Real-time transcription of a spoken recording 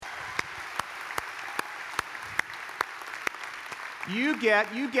You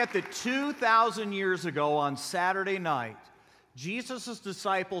get that 2,000 years ago on Saturday night, Jesus'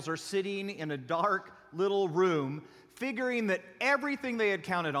 disciples are sitting in a dark little room, figuring that everything they had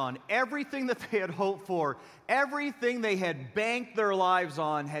counted on, everything that they had hoped for, everything they had banked their lives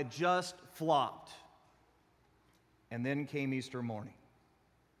on had just flopped. And then came Easter morning,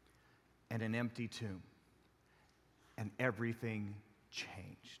 and an empty tomb, and everything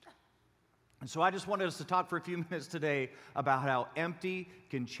changed. And so I just wanted us to talk for a few minutes today about how empty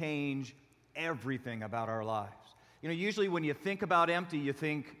can change everything about our lives. You know, usually when you think about empty, you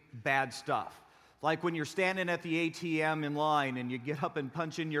think bad stuff. Like when you're standing at the ATM in line and you get up and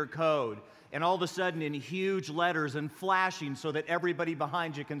punch in your code, and all of a sudden in huge letters and flashing so that everybody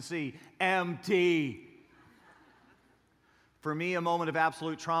behind you can see, empty. For me, a moment of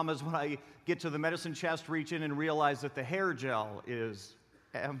absolute trauma is when I get to the medicine chest, reach in and realize that the hair gel is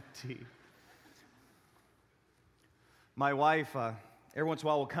empty. My wife, every once in a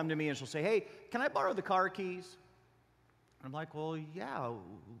while, will come to me and she'll say, "Hey, can I borrow the car keys?" I'm like, "Well, yeah,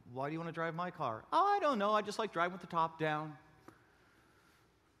 why do you want to drive my car?" "Oh, I don't know, I just like driving with the top down."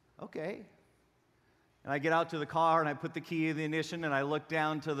 Okay. And I get out to the car and I put the key in the ignition and I look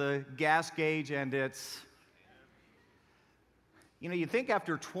down to the gas gauge and it's... You know, you'd think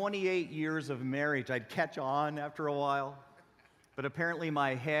after 28 years of marriage I'd catch on after a while, but apparently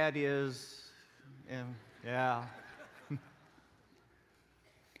my head is, yeah.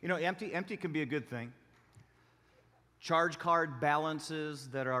 You know, empty can be a good thing. Charge card balances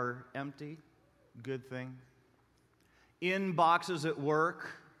that are empty, good thing. Inboxes at work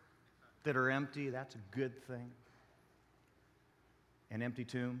that are empty, that's a good thing. And empty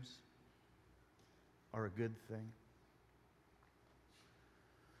tombs are a good thing.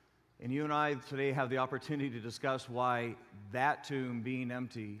 And you and I today have the opportunity to discuss why that tomb being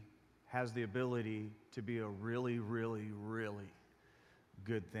empty has the ability to be a really, really, really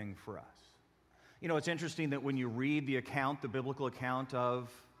good thing for us. You know, it's interesting that when you read the account, the biblical account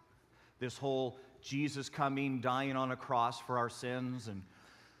of this whole Jesus coming, dying on a cross for our sins, and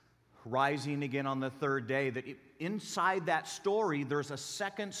rising again on the third day, that inside that story, there's a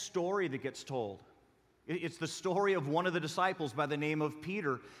second story that gets told. It's the story of one of the disciples by the name of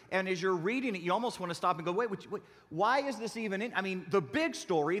Peter. And as you're reading it, you almost want to stop and go, wait, why is this even in? I mean, the big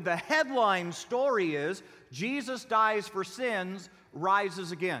story, the headline story is Jesus dies for sins,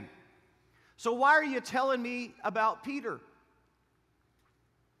 rises again. So why are you telling me about Peter?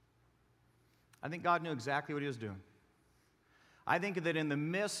 I think God knew exactly what he was doing. I think that in the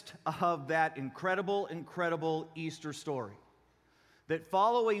midst of that incredible, incredible Easter story, that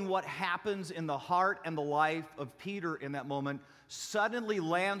following what happens in the heart and the life of Peter in that moment suddenly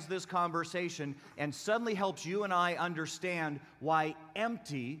lands this conversation and suddenly helps you and I understand why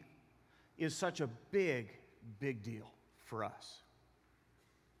empty is such a big, big deal for us.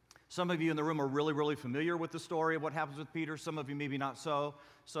 Some of you in the room are really, really familiar with the story of what happens with Peter. Some of you maybe not so.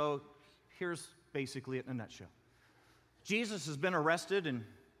 So here's basically it in a nutshell. Jesus has been arrested and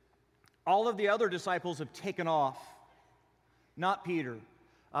all of the other disciples have taken off. Not Peter.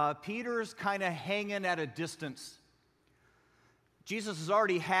 Peter's kind of hanging at a distance. Jesus has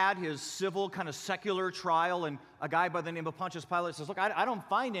already had his civil, kind of secular trial, and a guy by the name of Pontius Pilate says, "Look, I don't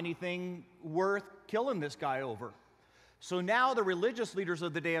find anything worth killing this guy over." So now the religious leaders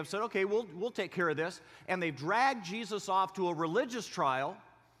of the day have said, "Okay, we'll take care of this." And they've dragged Jesus off to a religious trial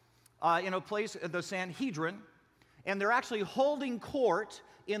in a place, the Sanhedrin, and they're actually holding court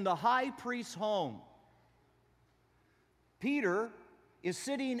in the high priest's home. Peter is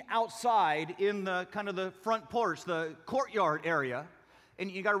sitting outside in the kind of the front porch, the courtyard area,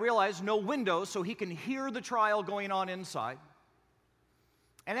 and you got to realize no windows, so he can hear the trial going on inside.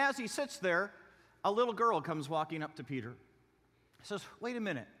 And as he sits there, a little girl comes walking up to Peter. Says, "Wait a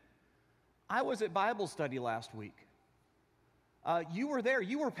minute, I was at Bible study last week. You were there,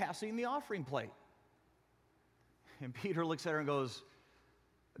 you were passing the offering plate." And Peter looks at her and goes,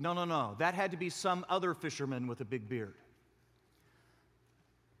 No, that had to be some other fisherman with a big beard."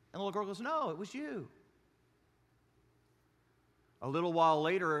 And the little girl goes, "No, it was you." A little while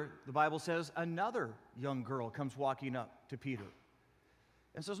later, the Bible says, another young girl comes walking up to Peter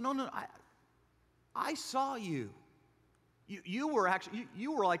and says, No, I saw you. You were actually,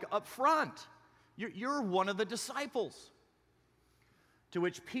 you were like up front. You're one of the disciples. To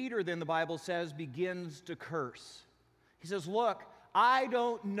which Peter, then the Bible says, begins to curse. He says, "Look, I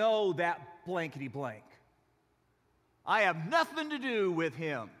don't know that blankety blank. I have nothing to do with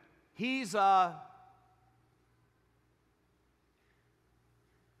him. He's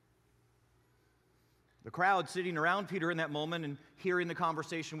The crowd sitting around Peter in that moment and hearing the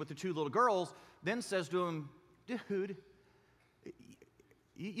conversation with the two little girls then says to him, "Dude,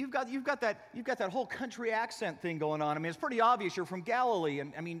 You've got that whole country accent thing going on. I mean, it's pretty obvious you're from Galilee,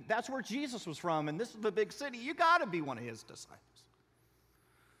 and I mean, that's where Jesus was from, and this is the big city. You got to be one of his disciples.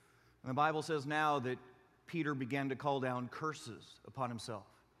 And the Bible says now that Peter began to call down curses upon himself.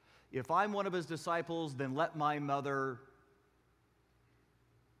 If I'm one of his disciples, then let my mother.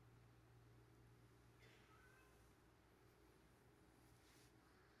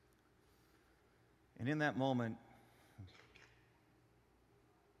 And in that moment,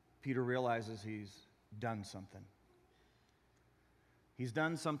 Peter realizes he's done something. He's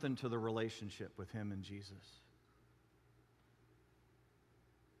done something to the relationship with him and Jesus.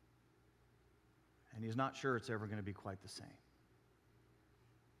 And he's not sure it's ever going to be quite the same.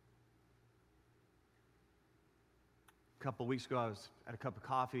 A couple of weeks ago, I was at a cup of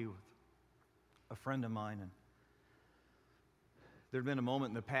coffee with a friend of mine, and there had been a moment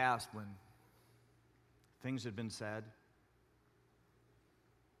in the past when things had been said,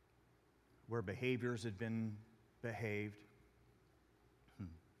 where behaviors had been behaved.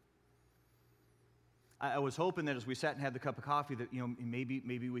 I was hoping that as we sat and had the cup of coffee that,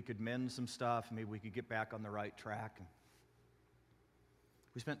 maybe we could mend some stuff, maybe we could get back on the right track. And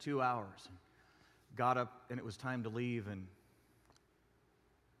we spent 2 hours and got up, and it was time to leave, and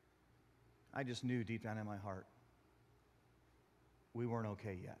I just knew deep down in my heart we weren't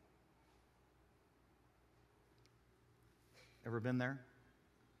okay yet. Ever been there?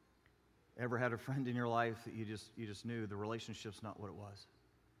 Ever had a friend in your life that you just knew the relationship's not what it was?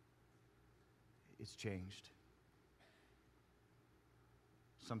 It's changed.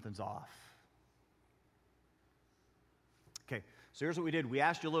 Something's off. Okay, so here's what we did. We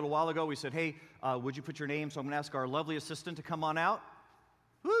asked you a little while ago. We said, hey, would you put your name? So I'm going to ask our lovely assistant to come on out.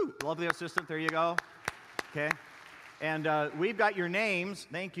 Woo! Lovely assistant, there you go. Okay. And we've got your names,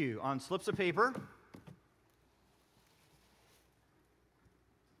 thank you, on slips of paper.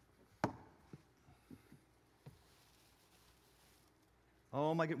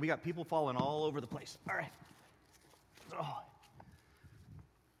 Oh my God, we got people falling all over the place. All right. Oh.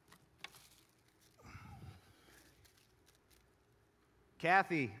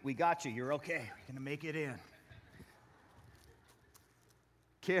 Kathy, we got you. You're okay. We're going to make it in.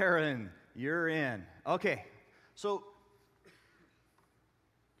 Karen, you're in. Okay. So,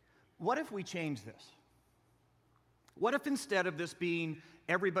 what if we change this? What if instead of this being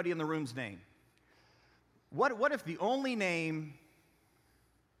everybody in the room's name, what if the only name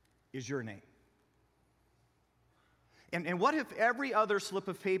is your name? And what if every other slip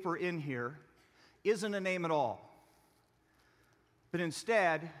of paper in here isn't a name at all? But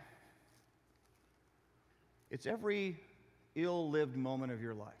instead, it's every ill-lived moment of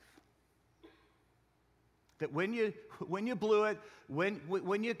your life. That when you blew it,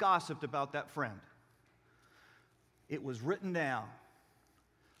 when you gossiped about that friend, it was written down,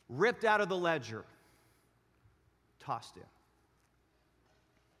 ripped out of the ledger, tossed in.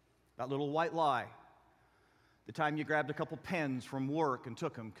 That little white lie, the time you grabbed a couple pens from work and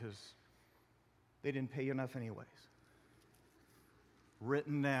took them because they didn't pay you enough anyways.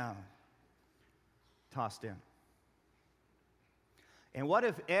 Written down, tossed in. And what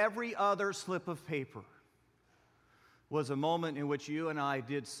if every other slip of paper was a moment in which you and I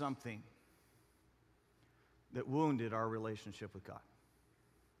did something that wounded our relationship with God,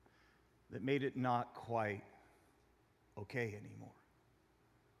 that made it not quite okay anymore?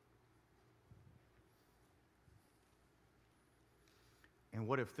 And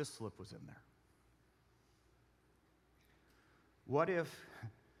what if this slip was in there? What if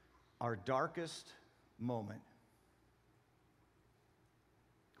our darkest moment,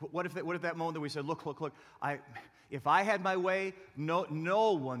 what if that moment that we said, look, if I had my way,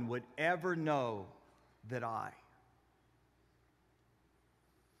 no one would ever know that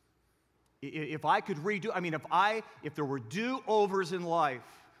if I could redo, if there were do-overs in life,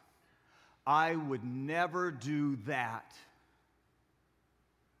 I would never do that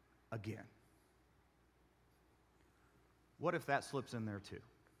again. What if that slips in there too?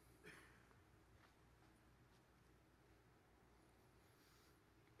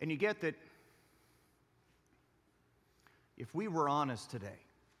 And you get that if we were honest today,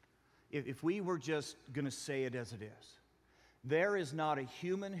 if we were just going to say it as it is, there is not a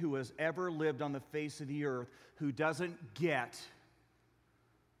human who has ever lived on the face of the earth who doesn't get,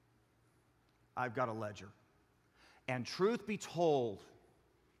 I've got a ledger. And truth be told,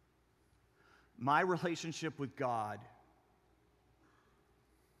 my relationship with God,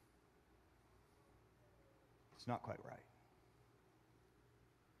 it's not quite right.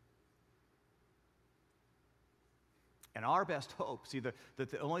 And our best hope, see, the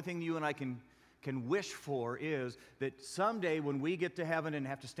only thing you and I can can wish for is that someday when we get to heaven and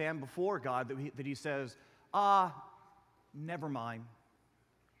have to stand before God, that he says, never mind.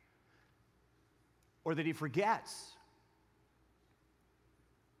 Or that he forgets.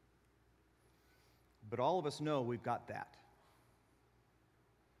 But all of us know we've got that.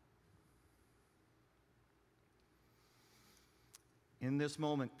 In this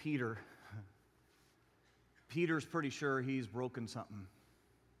moment, Peter's pretty sure he's broken something.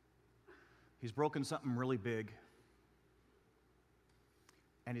 He's broken something really big.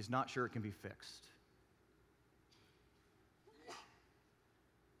 And he's not sure it can be fixed.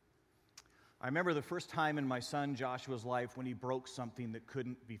 I remember the first time in my son Joshua's life when he broke something that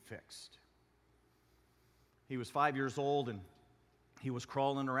couldn't be fixed. He was 5 years old, and he was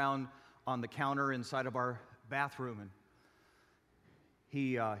crawling around on the counter inside of our bathroom, and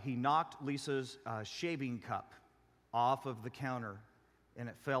he knocked Lisa's shaving cup off of the counter, and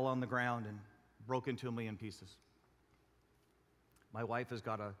it fell on the ground and broke into a million pieces. My wife has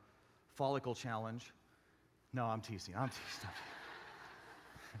got a follicle challenge. No, I'm teasing.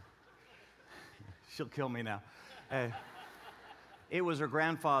 She'll kill me now. It was her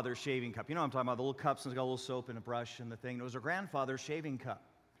grandfather's shaving cup. You know what I'm talking about, the little cups, and it's got a little soap and a brush and the thing. It was her grandfather's shaving cup.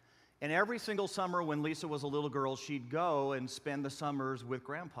 And every single summer when Lisa was a little girl, she'd go and spend the summers with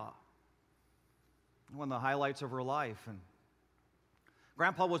Grandpa. One of the highlights of her life. And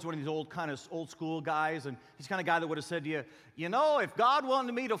Grandpa was one of these old school guys, and he's the kind of guy that would have said to you, you know, if God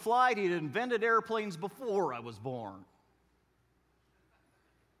wanted me to fly, he'd invented airplanes before I was born.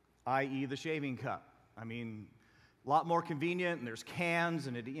 I.e. the shaving cup. I mean, a lot more convenient, and there's cans,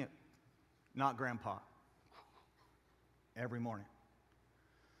 and not Grandpa. Every morning.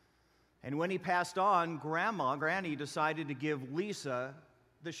 And when he passed on, Granny decided to give Lisa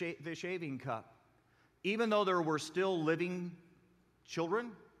the shaving cup. Even though there were still living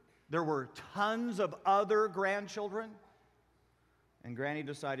children, there were tons of other grandchildren, and Granny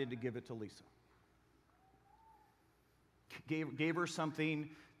decided to give it to Lisa. Gave her something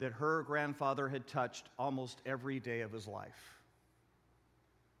that her grandfather had touched almost every day of his life.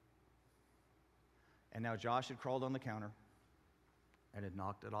 And now Josh had crawled on the counter and had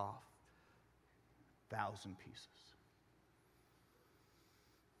knocked it off. 1,000 pieces.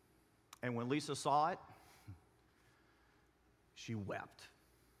 And when Lisa saw it, she wept.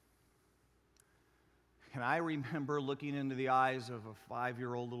 And I remember looking into the eyes of a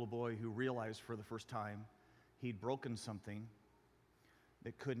 5-year-old little boy who realized for the first time he'd broken something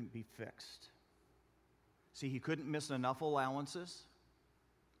that couldn't be fixed. See, he couldn't miss enough allowances.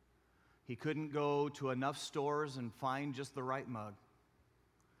 He couldn't go to enough stores and find just the right mug.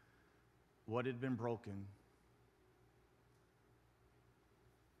 What had been broken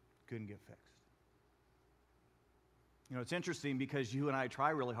couldn't get fixed. You know, it's interesting because you and I try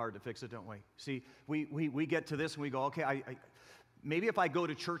really hard to fix it, don't we? See, we get to this and we go, okay, maybe if I go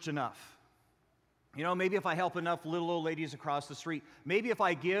to church enough, you know, maybe if I help enough little old ladies across the street, maybe if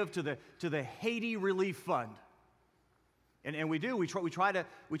I give to the Haiti Relief Fund. And we do. We try to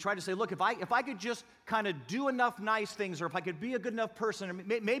say, look, if I could just kind of do enough nice things, or if I could be a good enough person,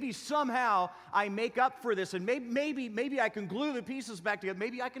 maybe somehow I make up for this, and maybe I can glue the pieces back together.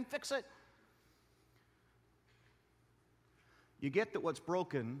 Maybe I can fix it. You get that what's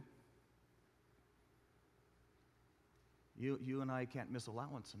broken, you and I can't miss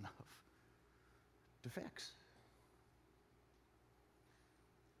allowance enough to fix.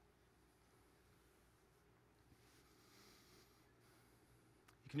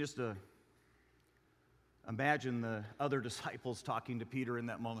 You can just imagine the other disciples talking to Peter in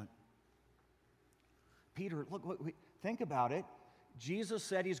that moment. Peter, look, think about it. Jesus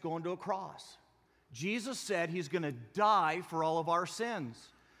said he's going to a cross. Jesus said he's going to die for all of our sins.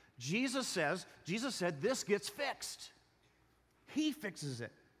 Jesus said this gets fixed. He fixes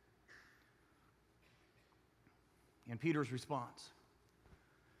it. And Peter's response,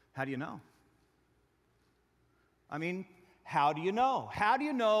 how do you know? I mean, how do you know? How do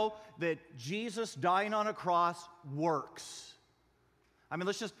you know that Jesus dying on a cross works? I mean,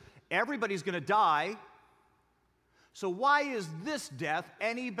 everybody's going to die. So why is this death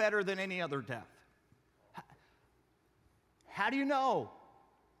any better than any other death? How do you know?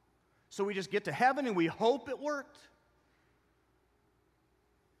 So we just get to heaven and we hope it worked?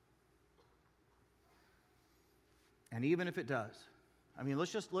 And even if it does, I mean,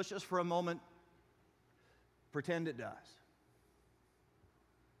 let's just for a moment pretend it does.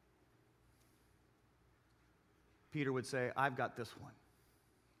 Peter would say, I've got this one.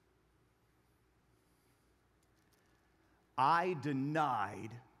 I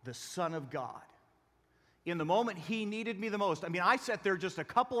denied the Son of God in the moment he needed me the most. I mean, I sat there just a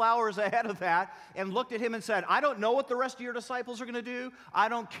couple hours ahead of that and looked at him and said, I don't know what the rest of your disciples are going to do. I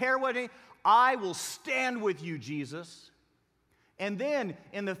don't care I will stand with you, Jesus. And then,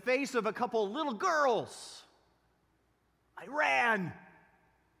 in the face of a couple little girls, I ran.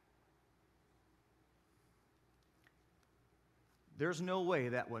 There's no way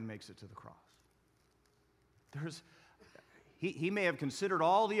that one makes it to the cross. He may have considered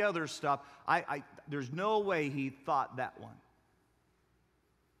all the other stuff. There's no way he thought that one.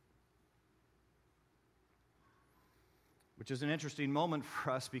 Which is an interesting moment for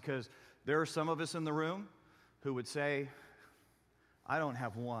us because there are some of us in the room who would say, I don't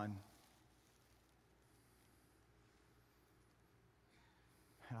have one.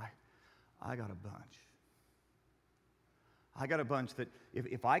 And I got a bunch. I got a bunch that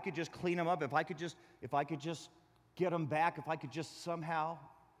if I could just clean them up, if I could just get them back, if I could just somehow,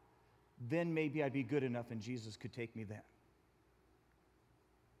 then maybe I'd be good enough and Jesus could take me then.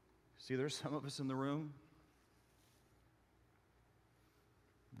 See, there's some of us in the room.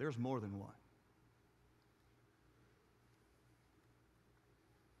 There's more than one.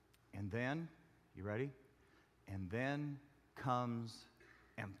 And then, you ready? And then comes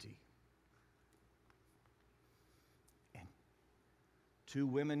empty. And two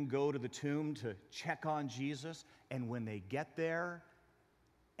women go to the tomb to check on Jesus, and when they get there,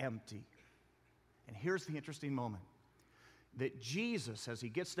 empty. And here's the interesting moment. That Jesus, as he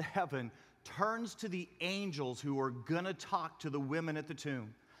gets to heaven, turns to the angels who are going to talk to the women at the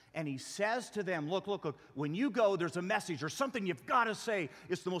tomb. And he says to them, look, when you go, there's a message or something you've got to say.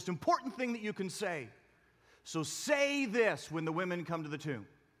 It's the most important thing that you can say. So say this when the women come to the tomb.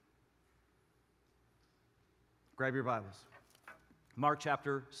 Grab your Bibles. Mark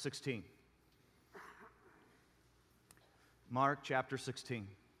chapter 16. Mark chapter 16.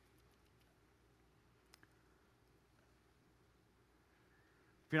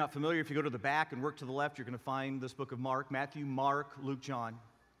 If you're not familiar, if you go to the back and work to the left, you're going to find this book of Mark, Matthew, Mark, Luke, John.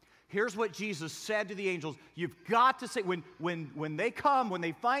 Here's what Jesus said to the angels. You've got to say, when they come, when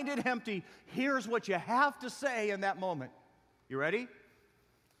they find it empty, here's what you have to say in that moment. You ready?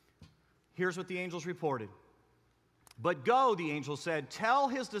 Here's what the angels reported. But go, the angel said, tell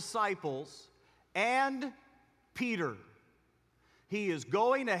his disciples and Peter, he is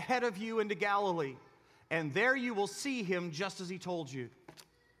going ahead of you into Galilee, and there you will see him just as he told you.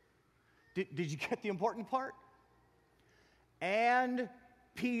 Did you get the important part? And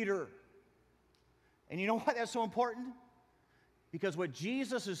Peter. And you know why that's so important? Because what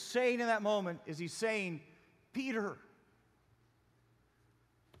Jesus is saying in that moment is he's saying, Peter,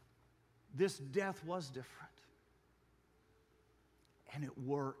 this death was different. And it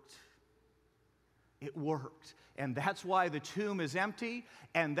worked. It worked. And that's why the tomb is empty.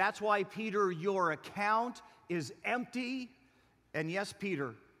 And that's why, Peter, your account is empty. And yes,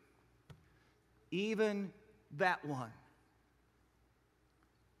 Peter, even that one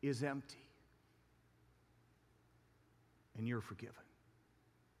is empty. And you're forgiven.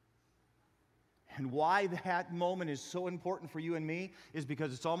 And why that moment is so important for you and me is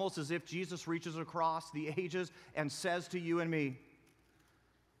because it's almost as if Jesus reaches across the ages and says to you and me,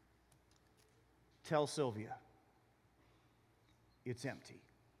 tell Sylvia, it's empty.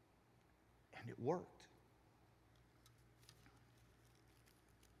 And it worked.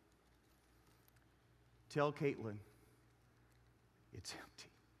 Tell Caitlin, it's empty.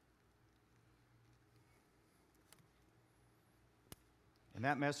 And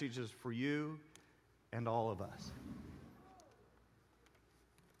that message is for you and all of us.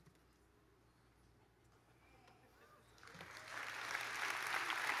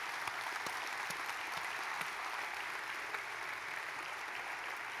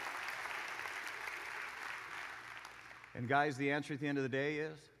 And guys, the answer at the end of the day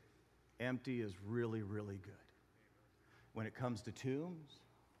is, empty is really, really good. When it comes to tombs,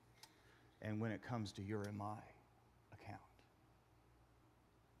 and when it comes to your and my account.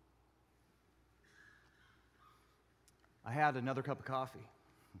 I had another cup of coffee.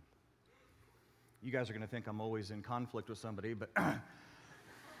 You guys are going to think I'm always in conflict with somebody, but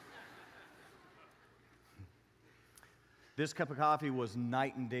this cup of coffee was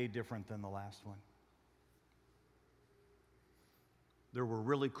night and day different than the last one. There were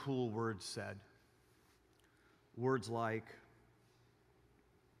really cool words said. Words like,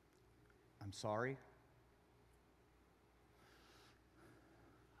 I'm sorry.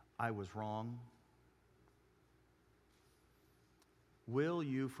 I was wrong. Will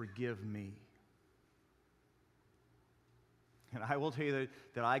you forgive me? And I will tell you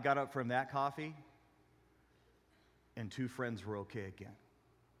that I got up from that coffee and two friends were okay again.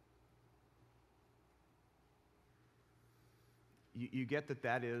 You get that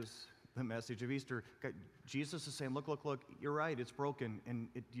that is the message of Easter. Jesus is saying, look, you're right, it's broken, and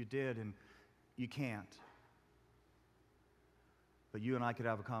you did, and you can't. But you and I could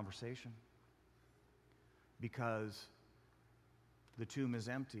have a conversation because the tomb is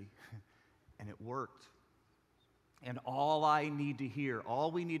empty, and it worked. And all I need to hear,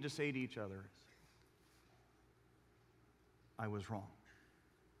 all we need to say to each other is, I was wrong.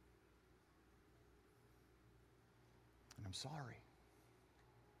 And I'm sorry.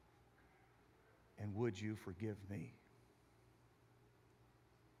 And would you forgive me?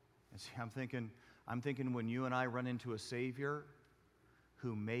 And see, I'm thinking when you and I run into a Savior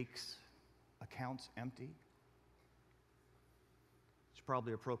who makes accounts empty, it's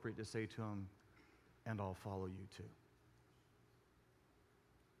probably appropriate to say to him, and I'll follow you too.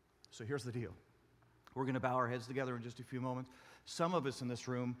 So here's the deal. We're going to bow our heads together in just a few moments. Some of us in this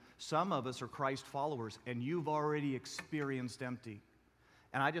room, some of us are Christ followers, and you've already experienced empty.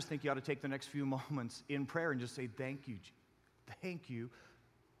 And I just think you ought to take the next few moments in prayer and just say, thank you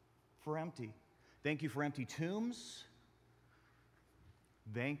for empty. Thank you for empty tombs.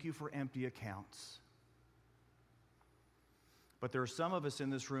 Thank you for empty accounts. But there are some of us in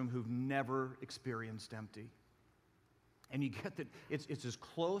this room who've never experienced empty. And you get that it's as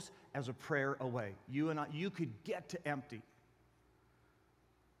close as a prayer away. You could get to empty.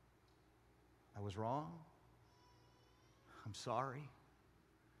 I was wrong. I'm sorry.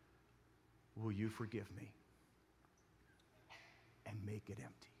 Will you forgive me? And make it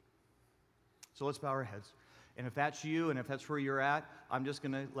empty. So let's bow our heads. And if that's you and if that's where you're at, I'm just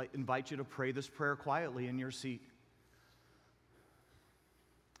going to invite you to pray this prayer quietly in your seat.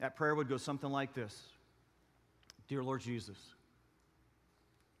 That prayer would go something like this. Dear Lord Jesus,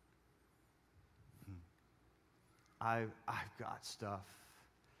 I've got stuff.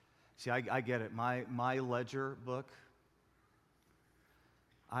 See, I get it. My ledger book,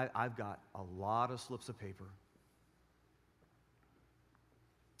 I've got a lot of slips of paper.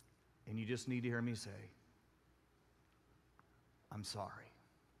 And you just need to hear me say, I'm sorry.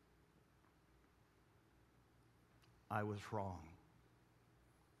 I was wrong.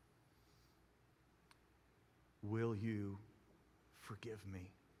 Will you forgive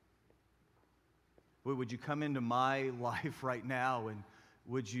me? Would you come into my life right now and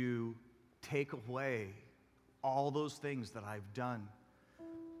would you take away all those things that I've done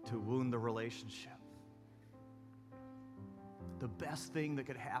to wound the relationship? The best thing that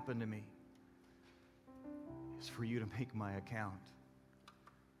could happen to me is for you to make my account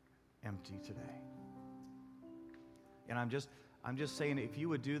empty today. And I'm just saying, if you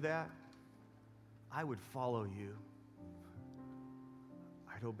would do that, I would follow you.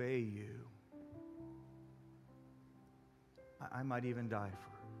 I'd obey you. I might even die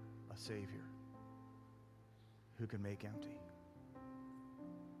for a Savior who can make empty.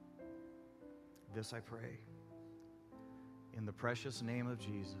 This I pray in the precious name of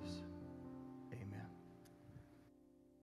Jesus.